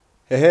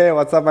Hey,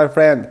 what's up, my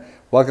friend?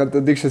 Welcome to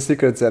Addiction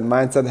Secrets and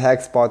Mindset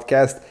Hacks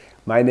podcast.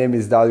 My name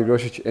is Dario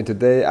Grosic, and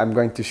today I'm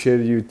going to share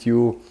with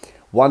you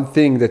one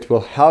thing that will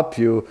help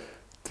you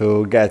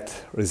to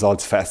get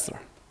results faster.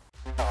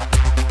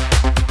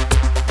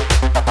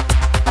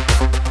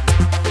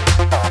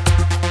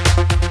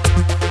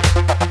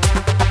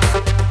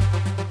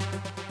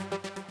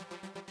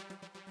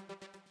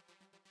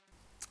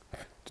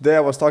 Today I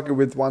was talking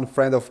with one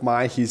friend of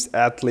mine. He's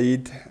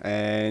athlete,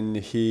 and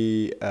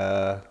he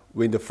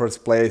win the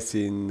first place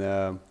in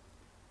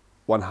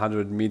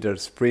 100-meter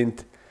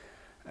sprint.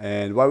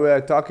 And while we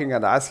were talking, I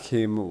asked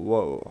him,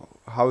 "Whoa,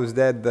 how is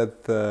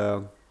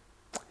that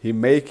he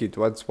make it?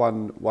 What's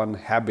one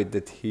habit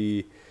that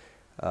he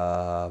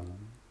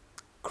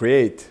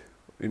create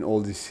in all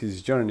this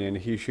his journey?" And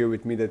he shared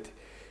with me that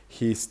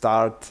he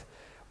start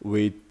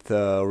with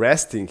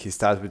resting. He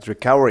starts with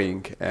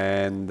recovering,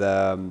 and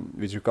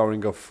with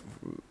recovering of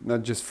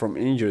not just from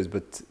injuries,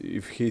 but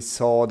if he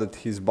saw that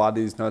his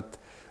body is not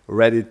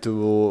ready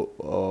to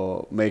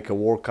make a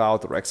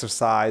workout or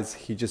exercise,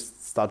 he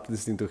just started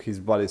listening to his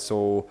body.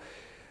 So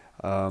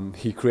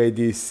he created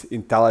this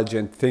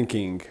intelligent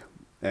thinking,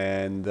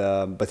 and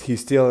but he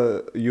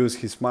still used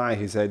his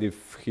mind. He said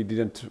if he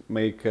didn't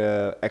make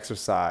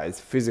exercise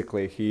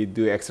physically, he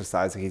do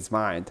exercise in his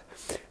mind.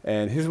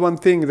 And here's one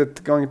thing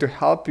that's going to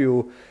help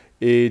you: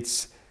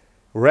 it's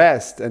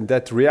rest and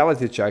that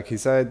reality check. He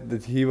said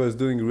that he was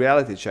doing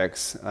reality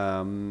checks,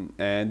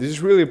 and this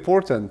is really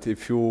important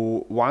if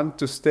you want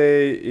to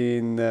stay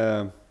in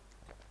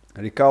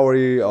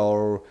recovery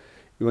or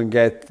even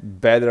get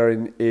better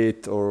in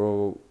it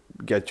or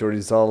get your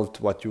result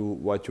what you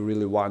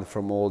really want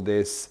from all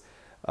this.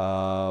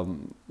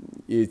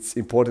 It's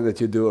important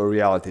that you do a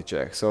reality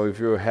check. So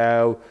if you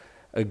have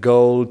a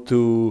goal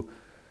to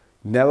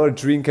never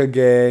drink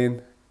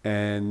again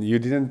and you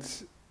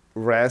didn't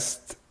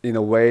rest in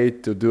a way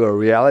to do a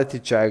reality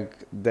check,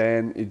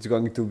 then it's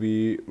going to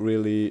be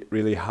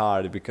really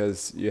hard,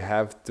 because you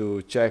have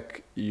to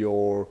check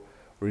your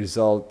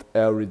result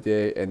every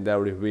day and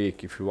every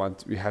week. If you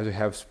want, you have to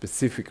have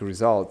specific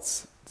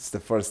results. It's the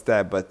first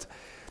step. But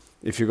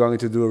if you're going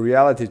to do a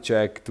reality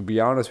check, to be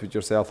honest with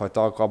yourself, I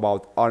talk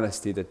about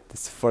honesty.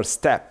 That's the first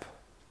step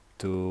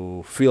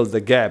to fill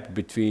the gap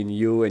between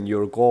you and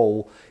your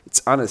goal.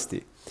 It's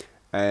honesty.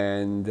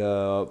 And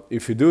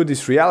if you do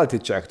this reality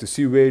check to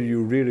see where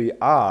you really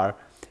are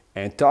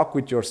and talk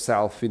with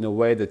yourself in a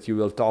way that you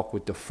will talk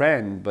with a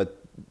friend, but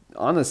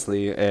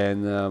honestly,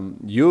 and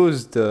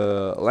use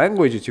the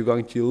language that you're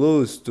going to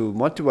use to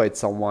motivate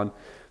someone,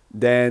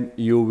 then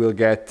you will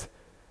get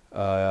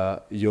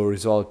your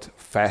result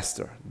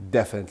faster.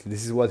 Definitely.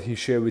 This is what he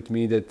shared with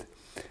me, that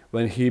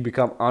when he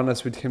become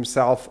honest with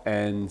himself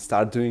and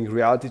start doing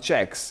reality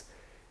checks,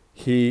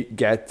 he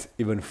get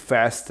even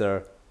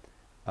faster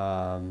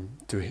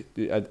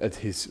at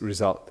his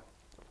result.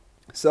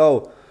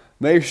 So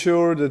make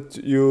sure that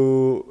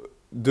you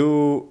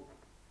do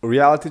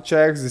reality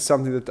checks. This is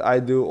something that I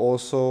do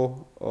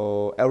also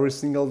every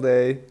single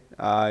day.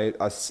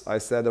 As I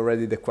said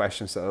already, the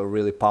questions are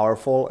really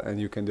powerful, and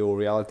you can do a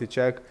reality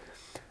check.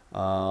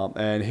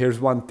 And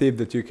here's one tip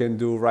that you can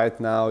do right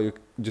now. You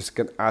just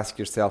can ask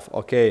yourself,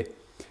 okay,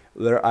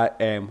 where I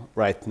am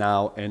right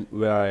now and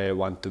where I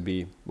want to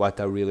be, what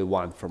I really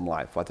want from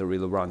life, what I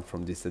really want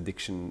from this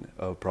addiction,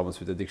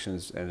 problems with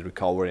addictions and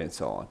recovery and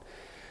so on.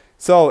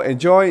 So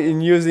enjoy in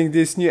using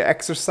this new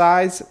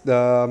exercise.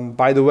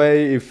 By the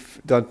way, if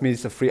don't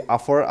miss a free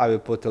offer, I will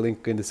put a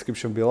link in the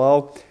description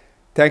below.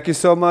 Thank you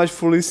so much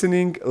for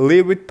listening.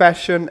 Live with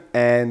passion,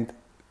 and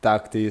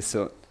talk to you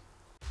soon.